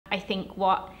I think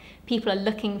what people are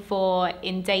looking for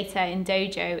in data in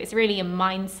Dojo is really a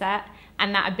mindset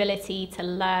and that ability to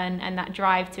learn and that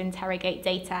drive to interrogate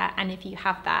data. And if you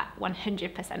have that,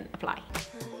 100% apply.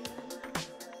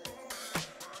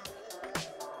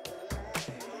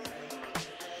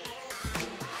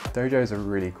 Dojo is a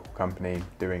really cool company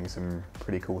doing some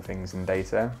pretty cool things in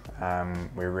data.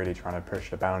 We're really trying to push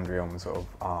the boundary on sort of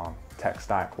our tech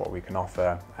stack, what we can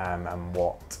offer, and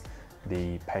what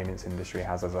the payments industry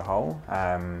has as a whole.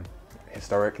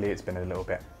 Historically, it's been a little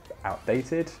bit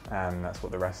outdated, and that's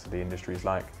what the rest of the industry is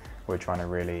like. We're trying to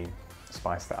really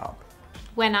spice that up.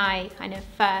 When I kind of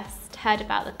first heard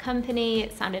about the company,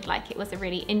 it sounded like it was a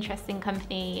really interesting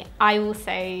company. I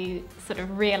also sort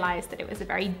of realised that it was a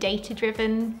very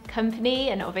data-driven company,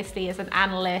 and obviously as an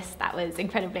analyst that was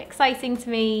incredibly exciting to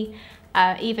me.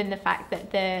 Even the fact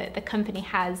that the company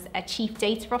has a chief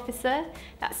data officer,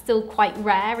 that's still quite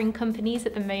rare in companies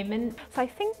at the moment. So I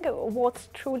think what's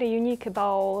truly unique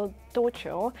about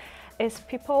Dojo is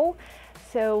people.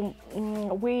 So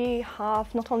we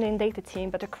have not only in data team,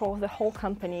 but across the whole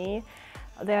company,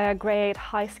 they're great,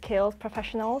 high-skilled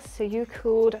professionals. So you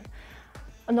could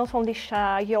not only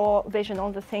share your vision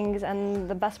on the things and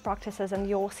the best practices and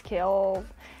your skill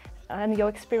and your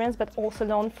experience, but also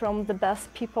learn from the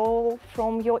best people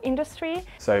from your industry.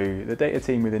 So the data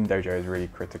team within Dojo is really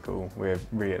critical. We're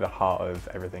really at the heart of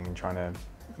everything and trying to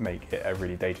make it a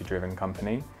really data-driven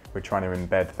company. We're trying to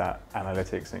embed that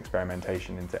analytics and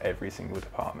experimentation into every single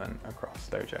department across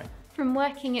Dojo. From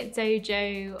working at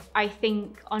Dojo, I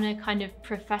think on a kind of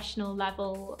professional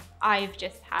level, I've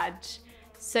just had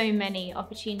so many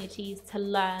opportunities to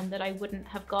learn that I wouldn't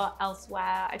have got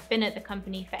elsewhere. I've been at the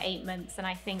company for 8 months, and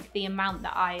I think the amount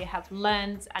that I have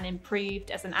learned and improved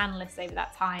as an analyst over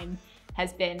that time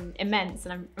has been immense,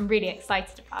 and I'm really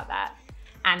excited about that.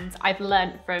 And I've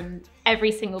learned from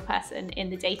every single person in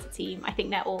the data team. I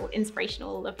think they're all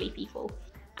inspirational, lovely people.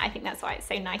 I think that's why it's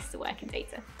so nice to work in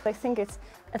data. I think it's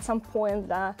at some point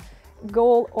the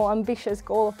goal or ambitious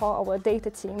goal of our data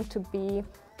team to be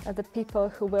the people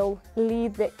who will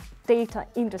lead the data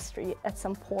industry at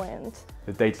some point.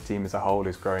 The data team as a whole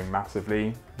is growing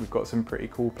massively. We've got some pretty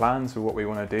cool plans for what we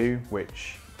want to do,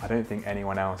 which I don't think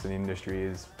anyone else in the industry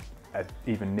is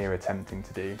even near attempting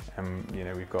to do. You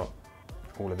know, we've got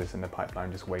all of this in the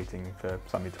pipeline, just waiting for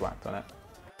somebody to act on it.